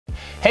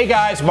Hey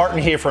guys, Martin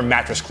here from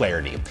Mattress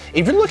Clarity.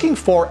 If you're looking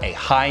for a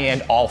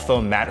high-end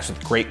all-foam mattress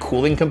with great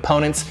cooling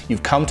components,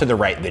 you've come to the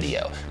right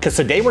video, because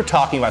today we're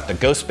talking about the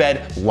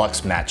GhostBed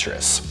Luxe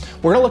Mattress.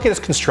 We're gonna look at its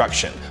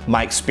construction,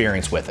 my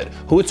experience with it,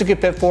 who it's a good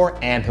fit for,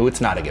 and who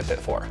it's not a good fit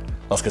for.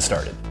 Let's get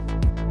started.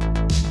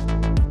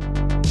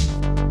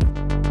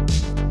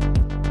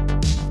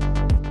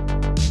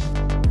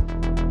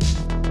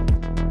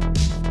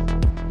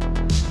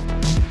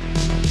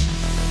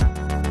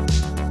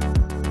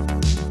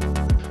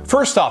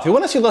 First off, if you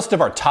want to see a list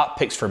of our top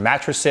picks for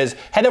mattresses,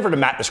 head over to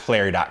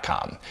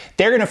mattressclarity.com.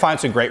 There you're going to find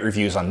some great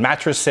reviews on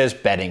mattresses,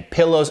 bedding,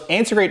 pillows,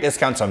 and some great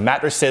discounts on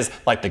mattresses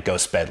like the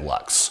GhostBed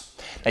Luxe.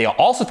 Now you'll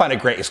also find a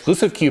great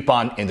exclusive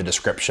coupon in the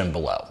description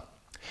below.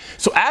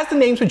 So as the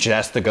name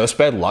suggests, the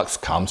GhostBed Luxe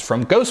comes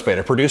from GhostBed,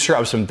 a producer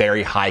of some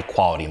very high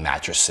quality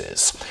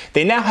mattresses.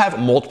 They now have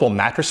multiple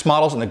mattress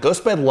models and the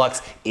GhostBed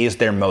Luxe is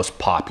their most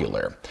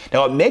popular.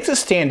 Now what makes it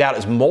stand out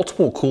is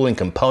multiple cooling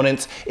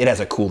components. It has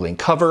a cooling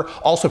cover,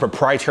 also a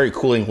proprietary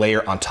cooling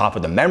layer on top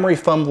of the memory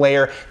foam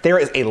layer. There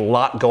is a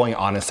lot going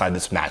on inside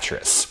this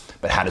mattress.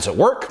 But how does it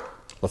work?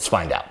 Let's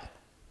find out.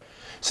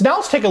 So now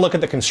let's take a look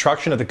at the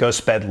construction of the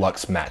GhostBed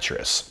Luxe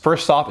mattress.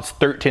 First off, it's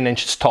 13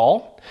 inches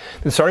tall.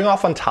 Then starting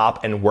off on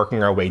top and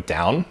working our way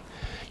down,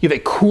 you have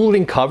a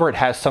cooling cover. It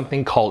has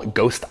something called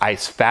Ghost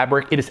Ice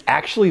fabric. It is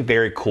actually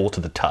very cool to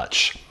the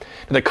touch.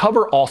 And the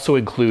cover also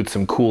includes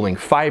some cooling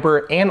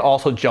fiber and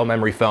also gel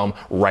memory foam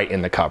right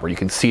in the cover. You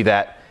can see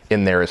that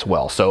in there as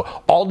well. So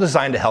all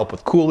designed to help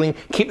with cooling,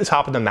 keep the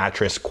top of the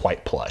mattress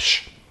quite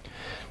plush.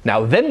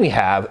 Now then we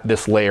have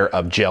this layer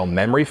of gel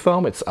memory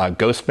foam. It's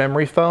ghost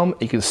memory foam.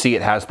 You can see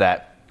it has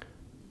that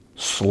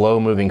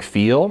slow moving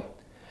feel.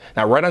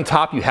 Now right on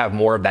top you have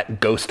more of that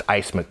ghost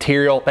ice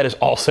material that is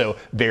also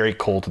very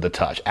cold to the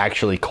touch,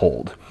 actually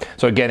cold.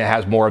 So again, it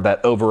has more of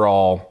that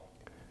overall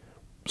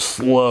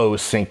slow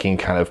sinking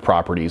kind of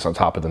properties on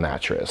top of the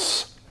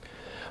mattress.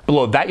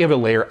 Below that you have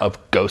a layer of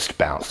ghost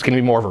bounce. It's gonna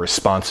be more of a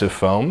responsive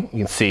foam. You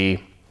can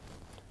see,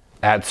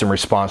 add some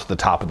response to the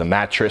top of the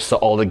mattress. So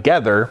all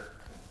together,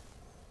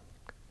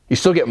 you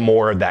still get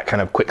more of that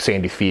kind of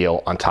quicksandy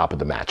feel on top of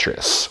the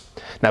mattress.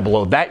 Now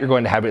below that, you're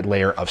going to have a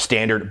layer of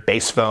standard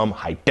base foam,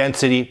 high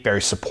density,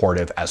 very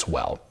supportive as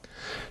well.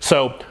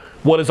 So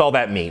what does all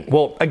that mean?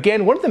 Well,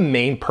 again, one of the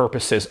main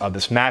purposes of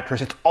this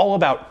mattress, it's all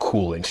about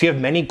cooling. So you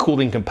have many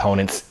cooling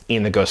components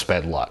in the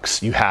GhostBed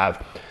Luxe. You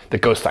have the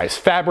Ghost Ice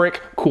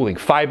fabric, cooling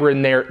fiber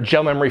in there,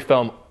 gel memory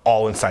foam,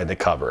 all inside the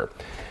cover.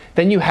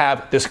 Then you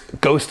have this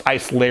Ghost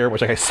Ice layer,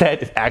 which like I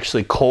said, is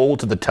actually cold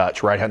to the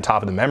touch, right on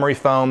top of the memory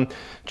foam,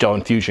 gel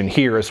infusion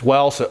here as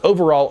well. So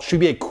overall, should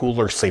be a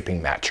cooler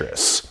sleeping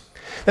mattress.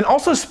 Then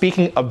also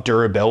speaking of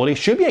durability,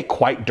 should be a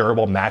quite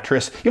durable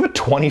mattress. You have a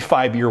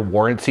 25-year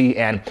warranty,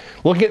 and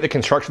looking at the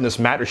construction of this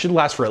mattress should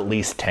last for at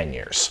least 10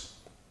 years.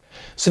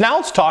 So now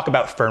let's talk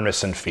about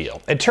firmness and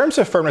feel. In terms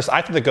of firmness,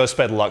 I think the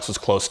GhostBed Luxe was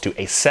close to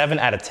a 7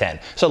 out of 10.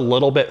 It's a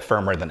little bit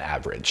firmer than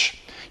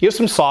average. You have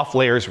some soft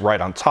layers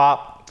right on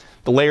top.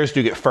 The layers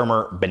do get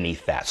firmer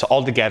beneath that. So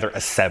altogether, a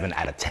 7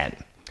 out of 10.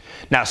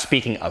 Now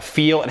speaking of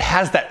feel, it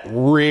has that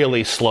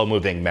really slow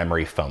moving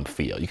memory foam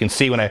feel. You can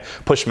see when I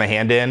push my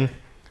hand in,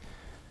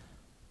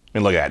 I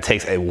mean, look at that, it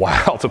takes a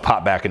while to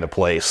pop back into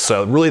place.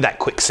 So really that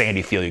quick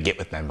sandy feel you get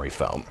with memory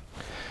foam.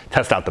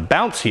 Test out the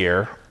bounce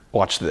here,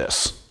 watch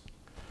this.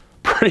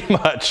 Pretty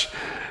much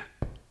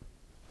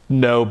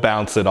no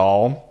bounce at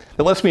all.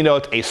 That lets me know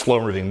it's a slow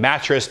moving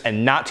mattress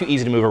and not too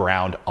easy to move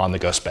around on the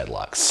GhostBed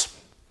Luxe.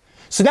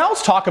 So now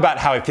let's talk about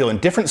how I feel in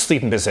different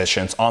sleeping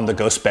positions on the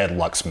GhostBed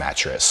Luxe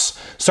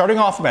mattress. Starting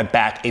off with my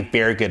back, a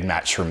very good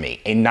match for me.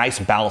 A nice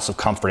balance of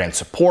comfort and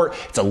support.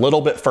 It's a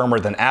little bit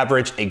firmer than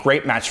average, a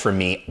great match for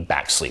me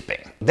back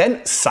sleeping.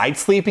 Then side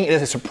sleeping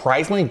is a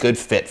surprisingly good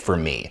fit for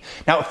me.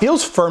 Now it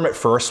feels firm at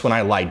first when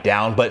I lie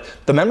down, but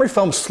the memory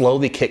foam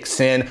slowly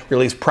kicks in,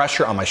 relieves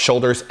pressure on my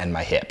shoulders and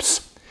my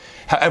hips.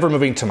 However,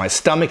 moving to my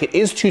stomach, it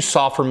is too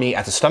soft for me.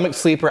 As a stomach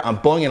sleeper, I'm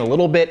bowing in a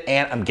little bit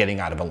and I'm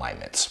getting out of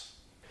alignment.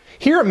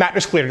 Here at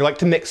Mattress Clarity, we like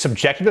to mix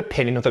subjective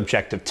opinion with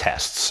objective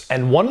tests,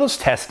 and one of those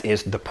tests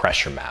is the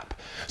pressure map.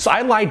 So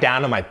I lie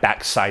down on my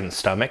back, side, and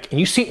stomach, and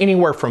you see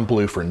anywhere from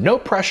blue for no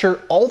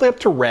pressure all the way up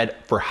to red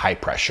for high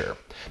pressure.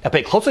 Now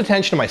pay close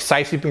attention to my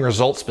side sleeping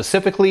results,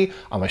 specifically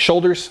on my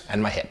shoulders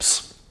and my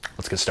hips.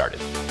 Let's get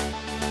started.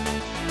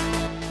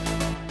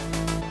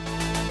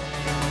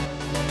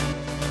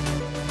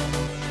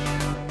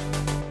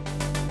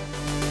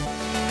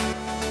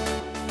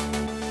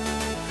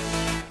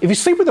 If you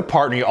sleep with a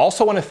partner, you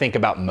also want to think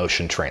about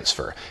motion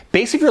transfer.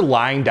 Basically, if you're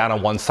lying down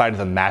on one side of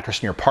the mattress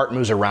and your partner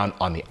moves around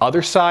on the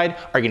other side,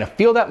 are you going to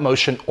feel that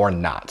motion or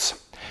not?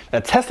 Now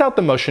test out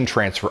the motion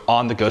transfer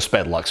on the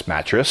GhostBed Luxe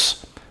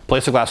mattress.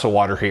 Place a glass of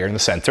water here in the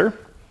center.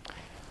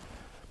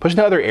 Push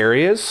into other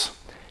areas.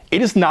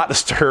 It is not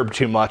disturbed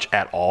too much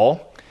at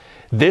all.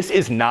 This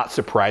is not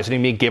surprising to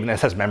me given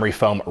this has memory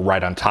foam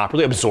right on top,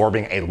 really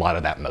absorbing a lot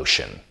of that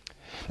motion.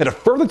 Now to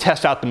further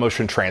test out the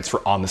motion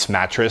transfer on this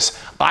mattress,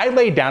 I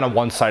laid down on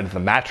one side of the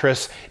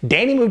mattress,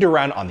 Danny moved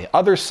around on the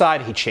other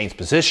side, he changed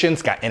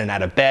positions, got in and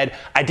out of bed.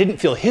 I didn't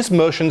feel his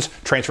motions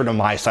transfer to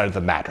my side of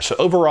the mattress. So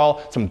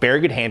overall, some very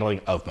good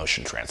handling of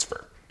motion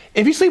transfer.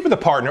 If you sleep with a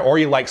partner or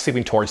you like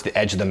sleeping towards the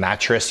edge of the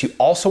mattress, you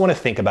also want to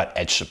think about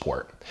edge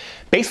support.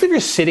 Basically, if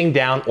you're sitting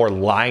down or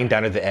lying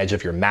down at the edge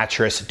of your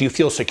mattress, do you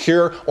feel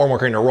secure or we're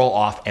going to roll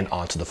off and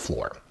onto the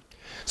floor?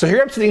 So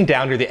here I'm sitting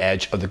down near the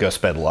edge of the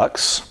GhostBed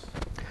Luxe.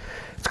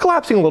 It's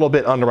collapsing a little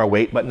bit under my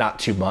weight, but not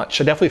too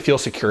much. I definitely feel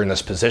secure in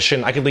this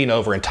position. I could lean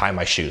over and tie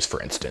my shoes,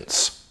 for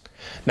instance.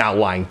 Now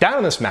lying down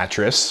on this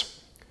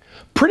mattress,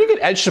 pretty good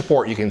edge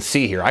support you can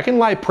see here. I can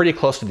lie pretty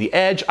close to the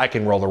edge, I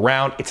can roll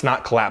around, it's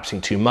not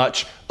collapsing too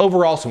much.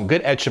 Overall, some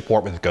good edge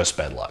support with the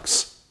GhostBed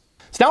Luxe.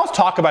 So now let's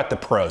talk about the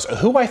pros,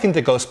 who I think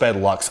the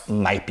GhostBed Luxe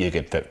might be a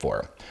good fit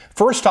for.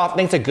 First off, I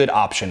think it's a good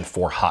option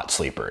for hot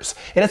sleepers.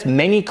 It has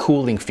many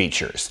cooling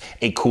features.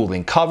 A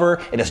cooling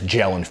cover, it has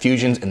gel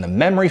infusions in the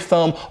memory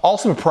foam,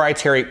 also a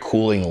proprietary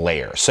cooling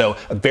layer. So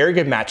a very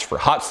good match for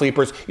hot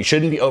sleepers. You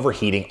shouldn't be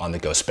overheating on the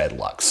GhostBed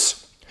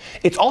Luxe.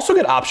 It's also a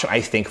good option,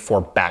 I think,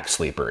 for back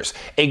sleepers.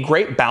 A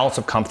great balance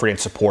of comfort and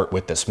support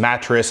with this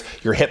mattress.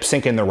 Your hips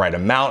sink in the right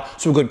amount,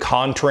 some good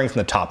contouring from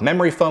the top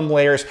memory foam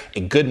layers,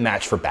 a good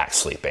match for back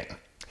sleeping.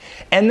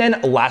 And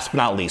then last but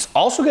not least,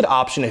 also a good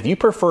option if you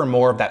prefer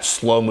more of that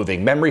slow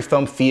moving memory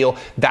foam feel,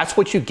 that's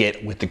what you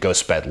get with the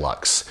GhostBed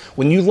Luxe.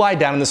 When you lie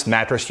down on this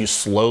mattress, you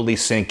slowly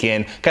sink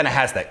in, kind of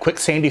has that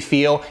quicksandy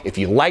feel. If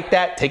you like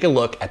that, take a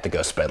look at the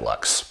GhostBed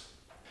Luxe.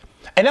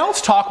 And now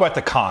let's talk about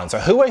the cons,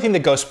 who I think the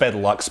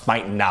GhostBed Luxe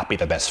might not be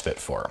the best fit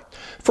for.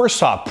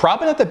 First off,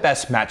 probably not the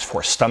best match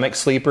for stomach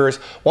sleepers.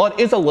 While it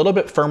is a little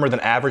bit firmer than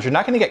average, you're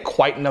not going to get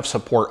quite enough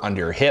support under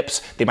your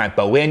hips. They might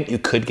bow in, you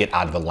could get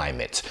out of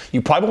alignment.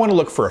 You probably want to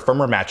look for a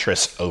firmer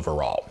mattress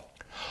overall.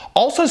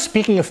 Also,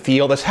 speaking of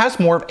feel, this has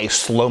more of a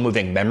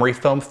slow-moving memory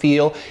foam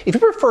feel. If you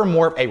prefer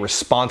more of a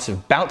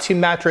responsive, bouncy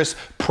mattress,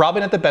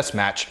 probably not the best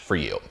match for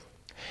you.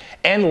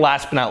 And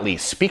last but not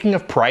least, speaking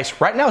of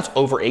price, right now it's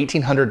over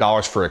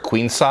 $1,800 for a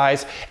queen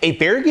size. A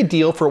very good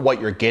deal for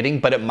what you're getting,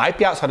 but it might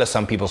be outside of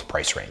some people's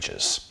price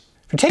ranges.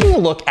 If you're taking a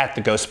look at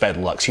the GhostBed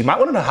Luxe, you might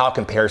want to know how it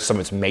compares to some of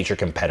its major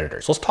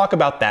competitors. Let's talk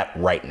about that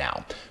right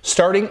now,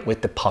 starting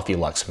with the Puffy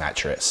Luxe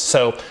mattress.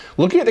 So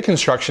looking at the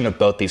construction of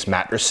both these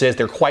mattresses,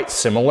 they're quite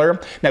similar.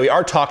 Now we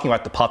are talking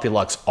about the Puffy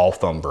Luxe all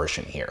foam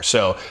version here.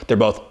 So they're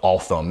both all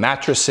foam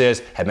mattresses,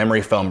 have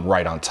memory foam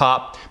right on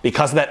top.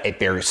 Because of that, a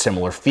very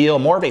similar feel,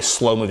 more of a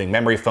slow moving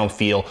memory foam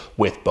feel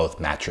with both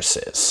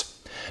mattresses.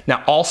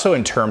 Now also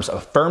in terms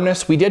of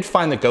firmness, we did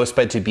find the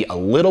GhostBed to be a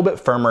little bit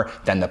firmer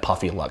than the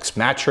Puffy Luxe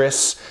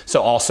mattress.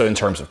 So also in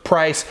terms of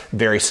price,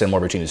 very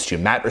similar between these two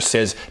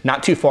mattresses,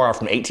 not too far off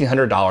from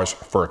 $1,800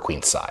 for a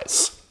queen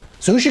size.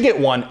 So who should get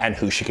one and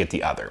who should get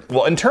the other?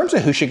 Well, in terms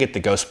of who should get the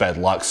GhostBed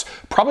Luxe,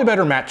 probably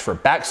better match for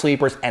back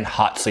sleepers and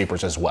hot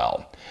sleepers as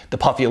well. The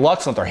Puffy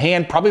Luxe, on the other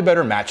hand, probably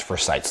better match for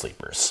side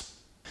sleepers.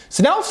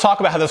 So now let's talk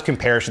about how this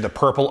compares to the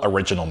Purple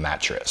Original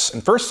mattress.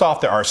 And first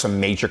off, there are some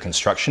major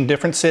construction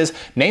differences,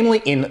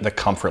 namely in the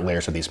comfort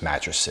layers of these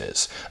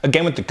mattresses.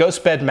 Again, with the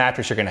GhostBed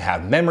mattress, you're gonna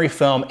have memory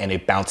foam and a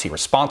bouncy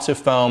responsive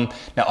foam.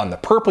 Now on the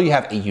Purple, you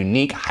have a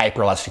unique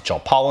hyperelastic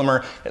gel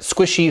polymer that's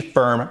squishy,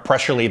 firm,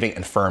 pressure relieving,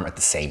 and firm at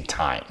the same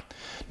time.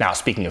 Now,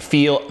 speaking of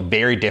feel,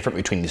 very different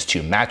between these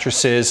two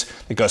mattresses.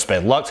 The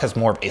GhostBed Luxe has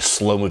more of a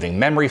slow-moving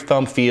memory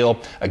foam feel.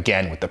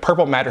 Again, with the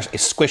Purple mattress, a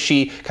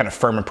squishy, kind of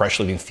firm and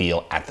pressure-relieving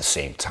feel at the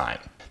same time.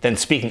 Then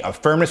speaking of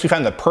firmness, we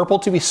found the Purple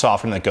to be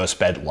softer than the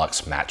GhostBed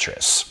Luxe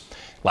mattress.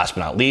 Last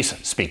but not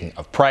least, speaking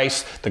of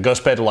price, the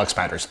GhostBed Luxe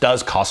mattress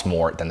does cost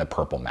more than the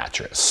Purple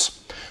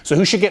mattress. So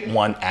who should get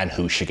one and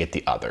who should get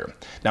the other?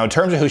 Now in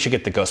terms of who should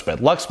get the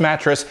GhostBed Luxe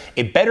mattress,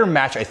 a better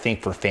match I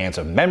think for fans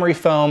of memory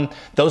foam.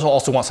 Those who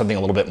also want something a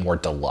little bit more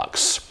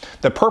deluxe.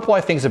 The Purple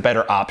I think is a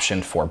better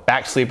option for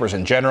back sleepers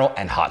in general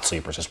and hot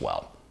sleepers as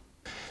well.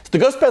 So the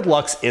GhostBed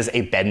Luxe is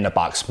a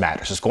bed-in-a-box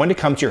mattress. It's going to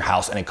come to your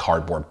house in a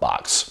cardboard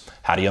box.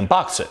 How do you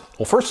unbox it?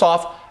 Well, first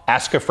off,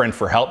 ask a friend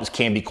for help. This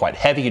can be quite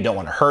heavy. You don't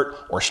want to hurt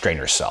or strain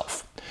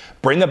yourself.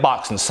 Bring the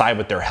box inside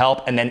with their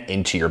help and then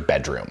into your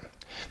bedroom.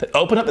 Then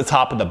open up the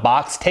top of the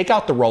box, take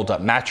out the rolled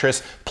up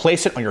mattress,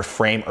 place it on your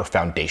frame or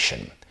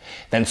foundation.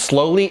 Then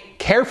slowly,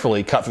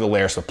 carefully cut through the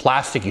layers of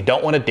plastic. You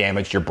don't want to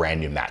damage your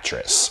brand new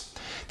mattress.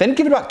 Then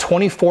give it about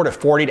 24 to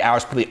 48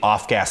 hours to completely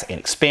off gas and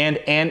expand,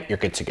 and you're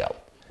good to go.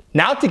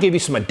 Now to give you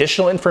some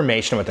additional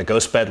information about the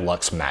GhostBed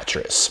Luxe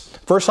mattress.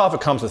 First off,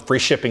 it comes with free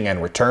shipping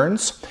and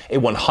returns, a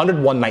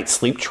 101 night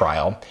sleep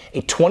trial,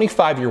 a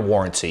 25-year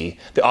warranty.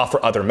 They offer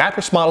other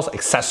mattress models,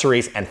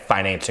 accessories, and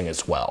financing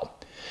as well.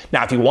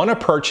 Now, if you want to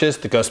purchase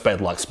the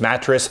GhostBed Luxe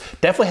mattress,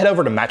 definitely head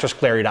over to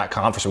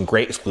mattressclarity.com for some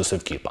great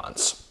exclusive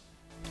coupons.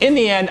 In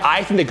the end,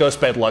 I think the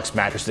GhostBed Luxe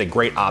mattress is a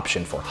great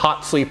option for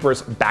hot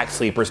sleepers, back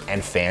sleepers,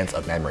 and fans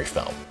of memory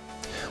foam.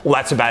 Well,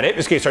 that's about it.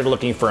 Just in case you started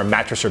looking for a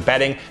mattress or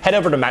bedding, head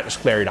over to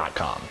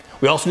mattressclarity.com.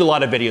 We also do a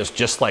lot of videos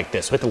just like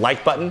this. Hit the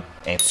like button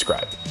and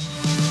subscribe.